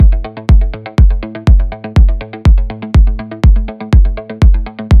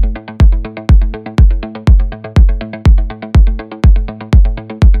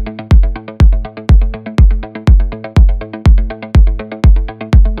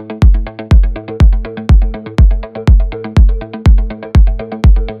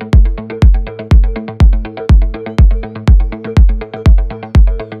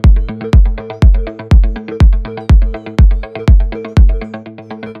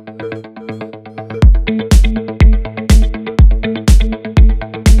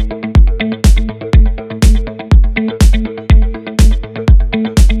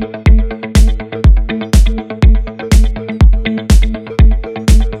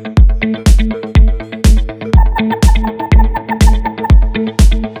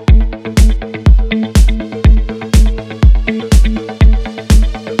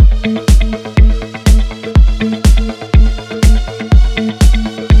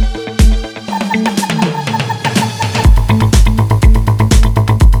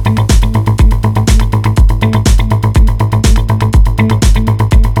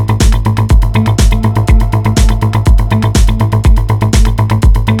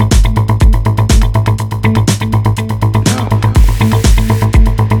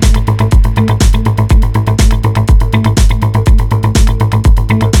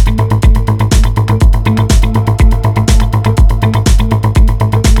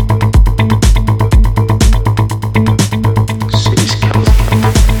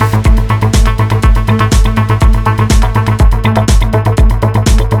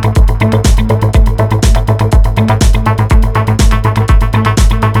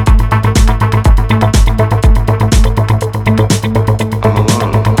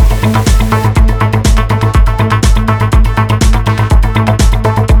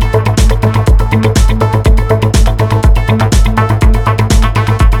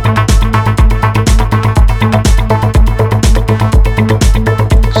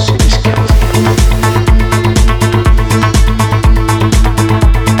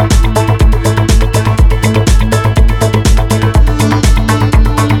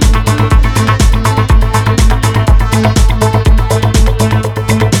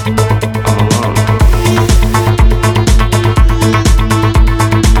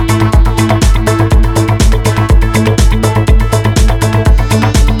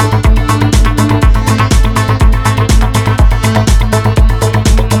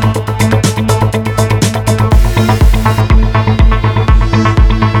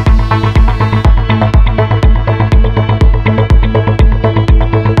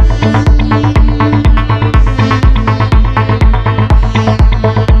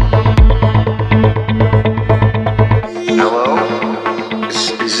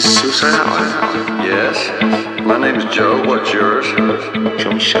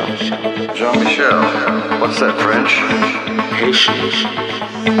Jean-Michel. What's that, French? Haitian.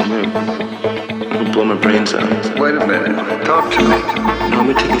 I'm gonna blow my brains out. Wait a minute. Talk to me. No, I'm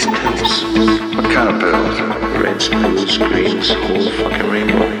gonna take these pills. What kind of pills? Reds, blues, greens, whole fucking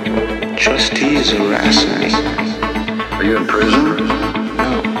rainbow. Trustees harassing me. Are you in prison?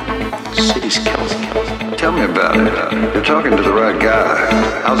 No. The city's killing me. Tell me about it. You're talking to the right guy.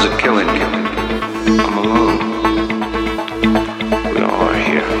 How's it killing you? I'm alone. We all are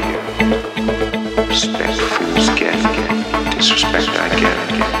here. Respect fools get. Disrespect I get.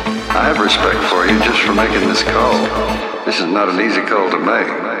 I have respect for you just for making this call. This is not an easy call to make.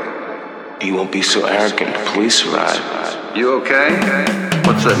 You won't be so arrogant. The police arrive. You okay?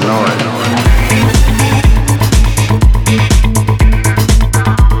 What's that noise?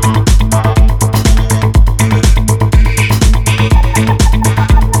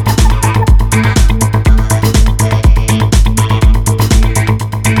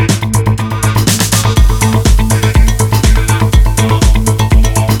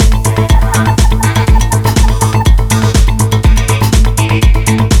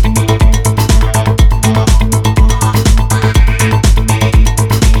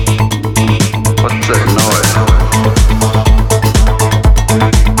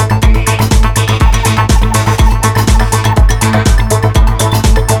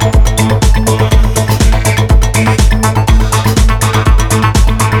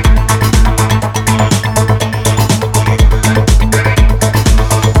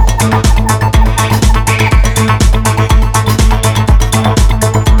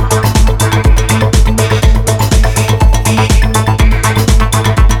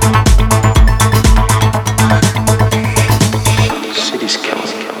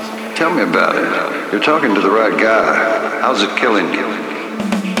 Tell me about it. You're talking to the right guy. How's it killing you?